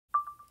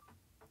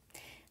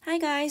Hi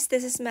guys,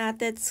 this is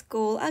MATHit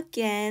School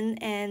again,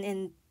 and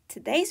in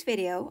today's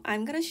video,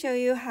 I'm going to show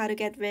you how to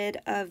get rid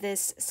of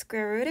this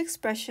square root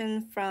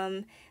expression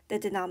from the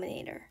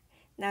denominator.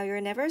 Now,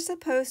 you're never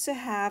supposed to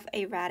have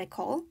a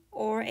radical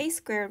or a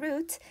square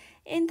root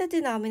in the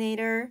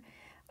denominator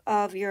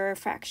of your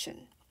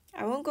fraction.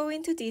 I won't go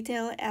into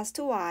detail as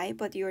to why,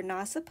 but you're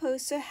not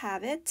supposed to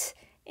have it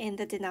in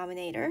the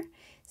denominator,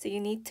 so you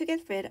need to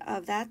get rid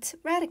of that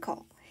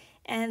radical.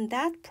 And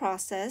that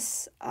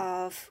process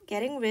of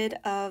getting rid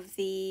of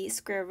the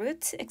square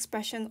root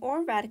expression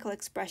or radical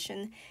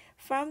expression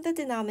from the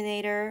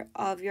denominator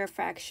of your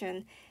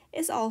fraction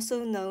is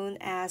also known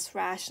as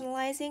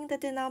rationalizing the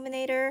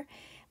denominator,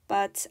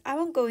 but I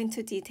won't go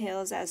into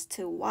details as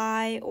to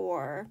why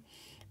or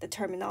the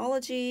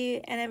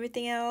terminology and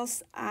everything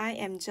else. I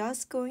am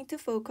just going to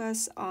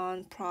focus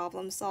on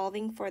problem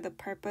solving for the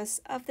purpose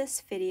of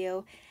this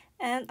video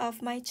and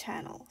of my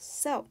channel.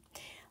 So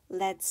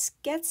let's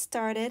get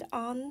started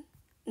on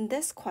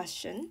this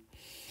question.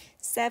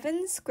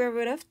 7 square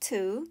root of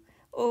 2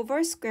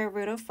 over square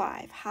root of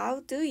 5. How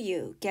do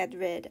you get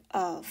rid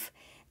of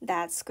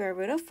that square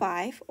root of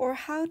 5, or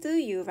how do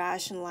you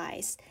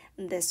rationalize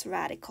this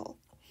radical?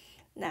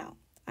 Now,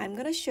 I'm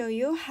going to show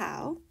you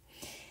how.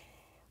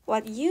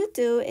 What you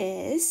do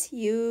is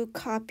you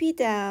copy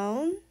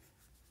down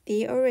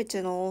the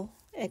original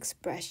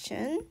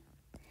expression,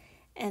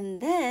 and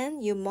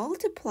then you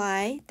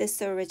multiply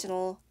this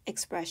original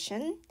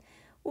expression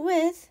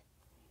with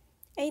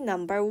a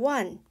number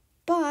 1.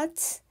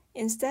 But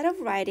instead of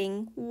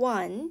writing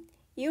 1,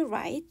 you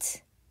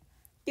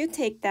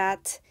take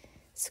that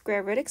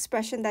square root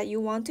expression that you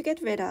want to get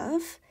rid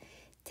of,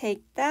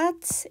 take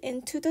that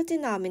into the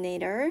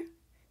denominator,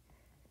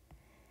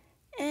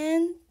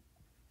 and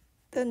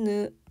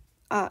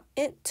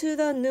into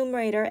the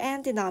numerator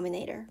and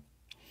denominator.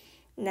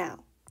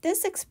 Now,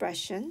 this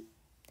expression,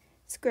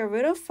 square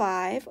root of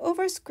 5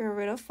 over square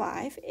root of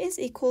 5, is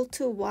equal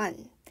to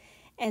 1.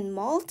 And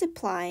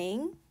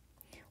multiplying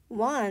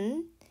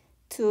 1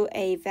 to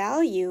a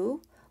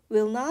value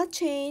will not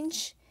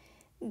change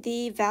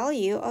the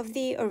value of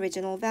the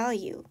original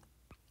value.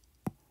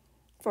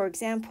 For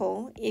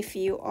example, if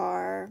you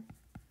are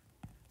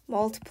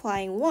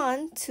multiplying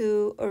 1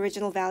 to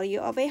original value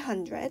of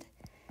 100,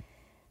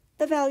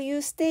 the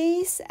value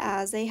stays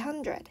as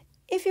 100.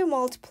 If you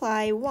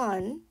multiply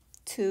 1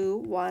 to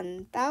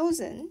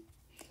 1,000,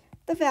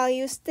 the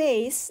value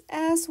stays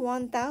as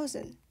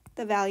 1,000.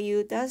 The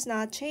value does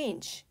not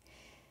change.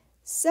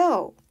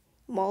 So,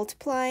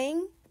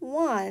 multiplying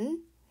 1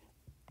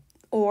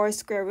 or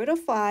square root of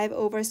 5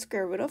 over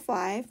square root of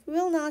 5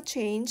 will not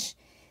change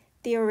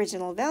the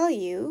original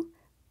value,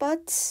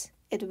 but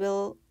it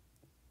will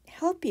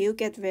help you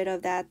get rid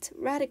of that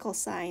radical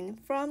sign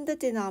from the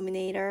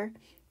denominator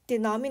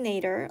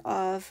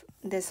of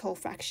this whole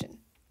fraction.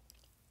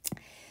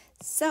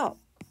 So,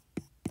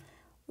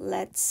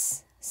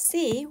 let's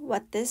see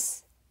what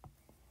this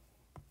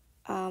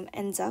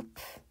ends up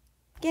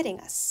getting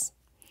us.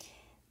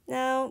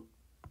 Now,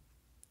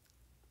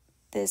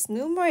 this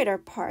numerator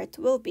part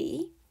will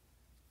be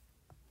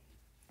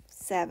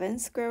 7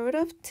 square root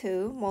of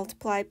 2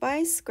 multiplied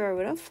by square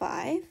root of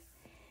 5,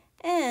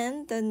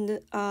 and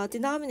the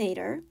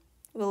denominator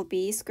will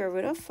be square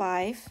root of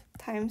 5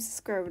 times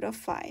square root of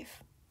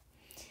 5.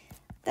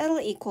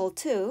 That'll equal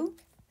to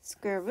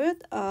square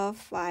root of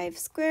 5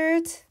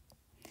 squared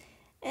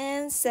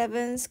and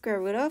 7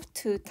 square root of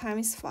 2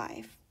 times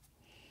 5,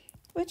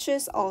 which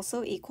is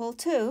also equal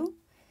to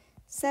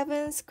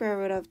 7 square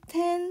root of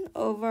 10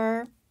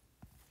 over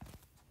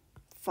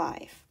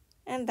 5.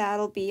 And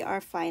that'll be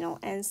our final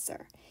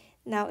answer.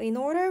 Now, in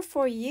order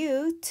for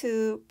you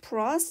to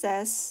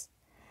process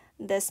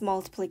this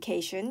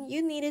multiplication,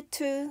 you needed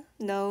to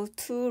know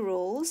 2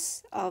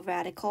 rules of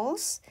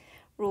radicals.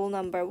 Rule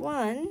number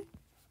 1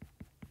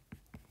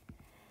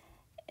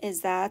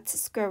 is that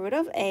square root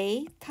of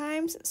a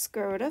times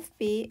square root of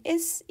b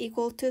is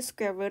equal to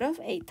square root of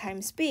a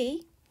times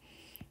b.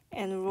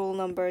 And rule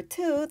number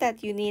 2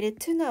 that you needed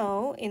to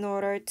know in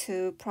order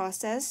to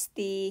process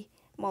the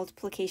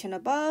multiplication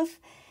above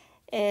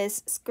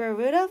is square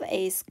root of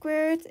a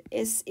squared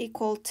is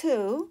equal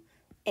to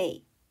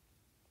a.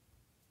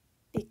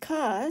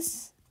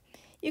 Because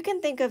you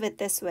can think of it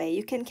this way,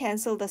 you can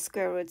cancel the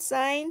square root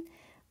sign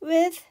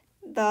with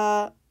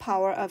the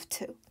power of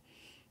 2.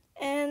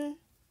 And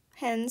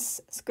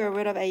hence, square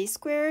root of a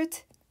squared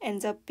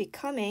ends up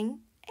becoming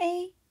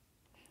a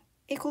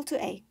equal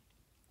to a.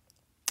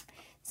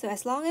 So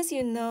as long as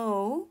you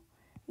know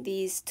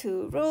these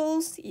 2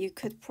 rules, you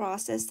could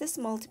process this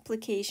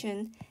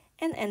multiplication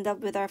and end up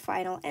with our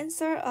final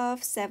answer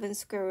of 7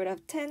 square root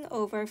of 10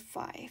 over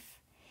 5.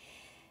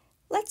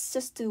 Let's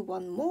just do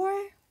one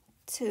more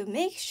to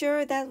make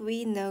sure that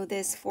we know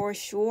this for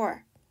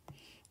sure.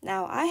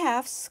 Now, I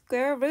have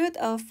square root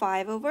of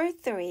 5 over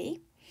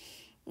 3.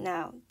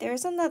 Now,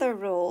 there's another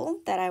rule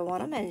that I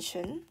want to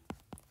mention.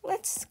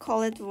 Let's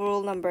call it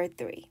rule number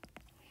 3.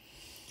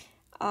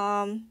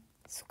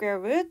 Square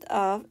root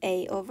of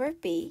a over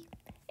b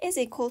is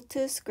equal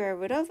to square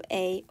root of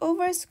a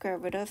over square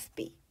root of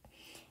b.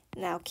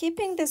 Now,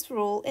 keeping this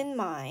rule in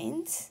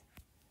mind,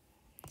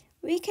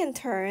 we can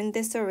turn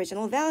this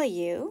original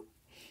value,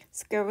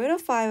 square root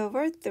of 5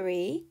 over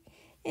 3,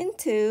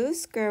 into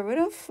square root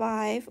of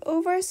 5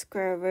 over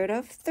square root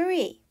of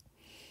 3.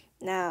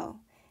 Now,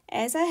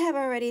 as I have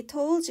already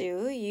told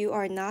you, you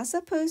are not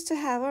supposed to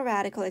have a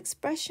radical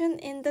expression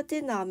in the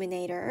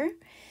denominator.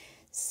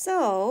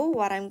 So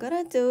what I'm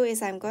going to do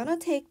is I'm going to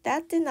take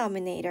that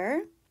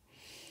denominator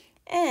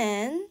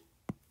and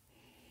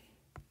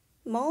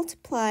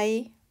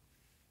multiply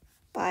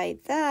by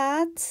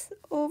that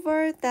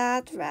over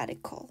that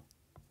radical.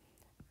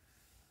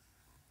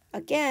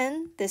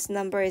 Again, this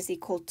number is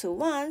equal to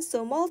 1,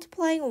 so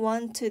multiplying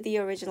 1 to the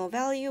original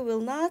value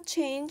will not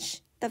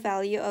change the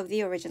value of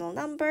the original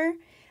number,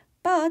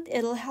 but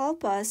it'll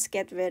help us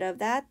get rid of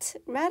that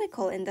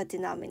radical in the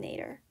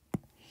denominator.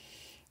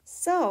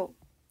 So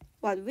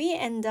what we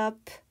end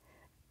up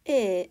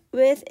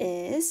with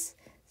is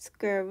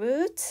square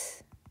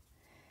root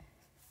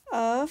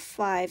of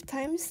 5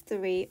 times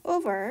 3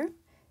 over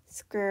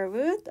square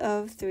root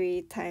of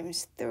 3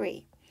 times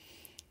 3,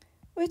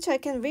 which I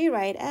can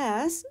rewrite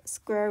as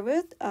square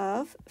root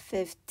of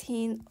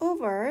 15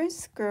 over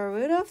square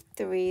root of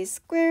 3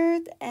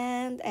 squared,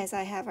 and as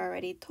I have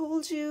already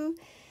told you,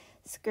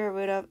 square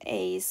root of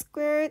a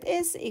squared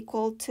is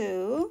equal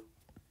to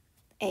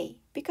a,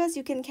 because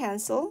you can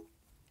cancel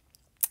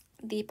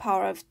the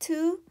power of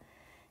 2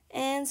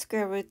 and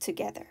square root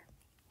together.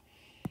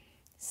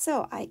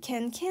 So I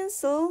can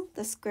cancel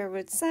the square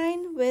root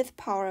sign with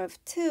power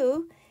of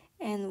 2,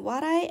 and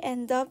what I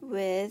end up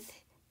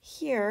with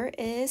here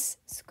is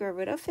square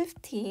root of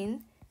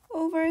 15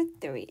 over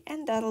 3,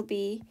 and that'll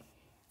be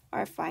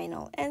our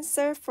final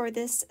answer for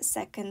this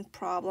second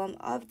problem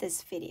of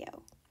this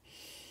video.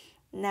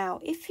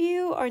 Now, if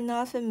you are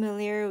not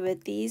familiar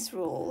with these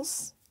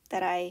rules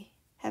that I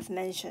have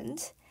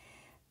mentioned,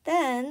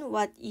 then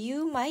what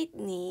you might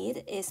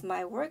need is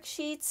my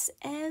worksheets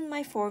and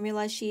my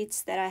formula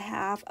sheets that I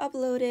have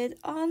uploaded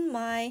on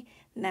my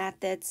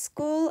MATHit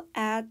school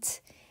at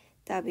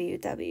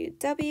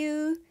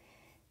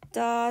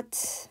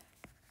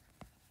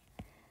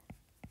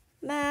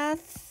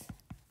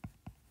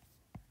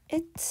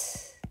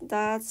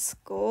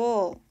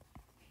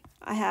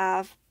I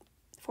have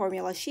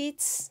formula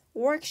sheets,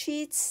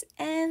 worksheets,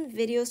 and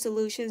video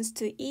solutions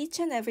to each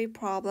and every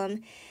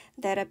problem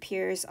that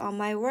appears on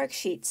my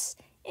worksheets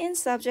in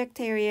subject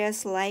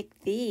areas like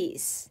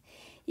these.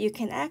 You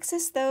can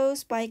access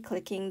those by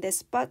clicking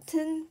this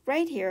button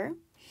right here.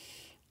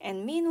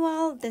 And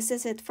meanwhile, this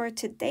is it for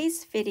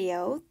today's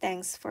video.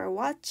 Thanks for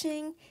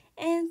watching,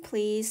 and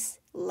please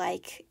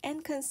like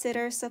and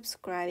consider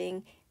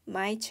subscribing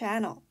my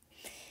channel.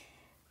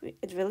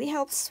 It really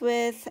helps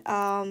with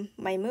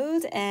my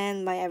mood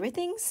and my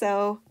everything,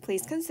 so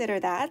please consider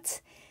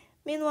that.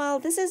 Meanwhile,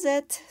 this is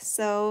it,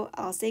 so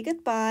I'll say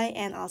goodbye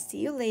and I'll see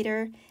you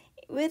later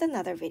with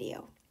another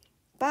video.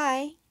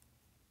 Bye!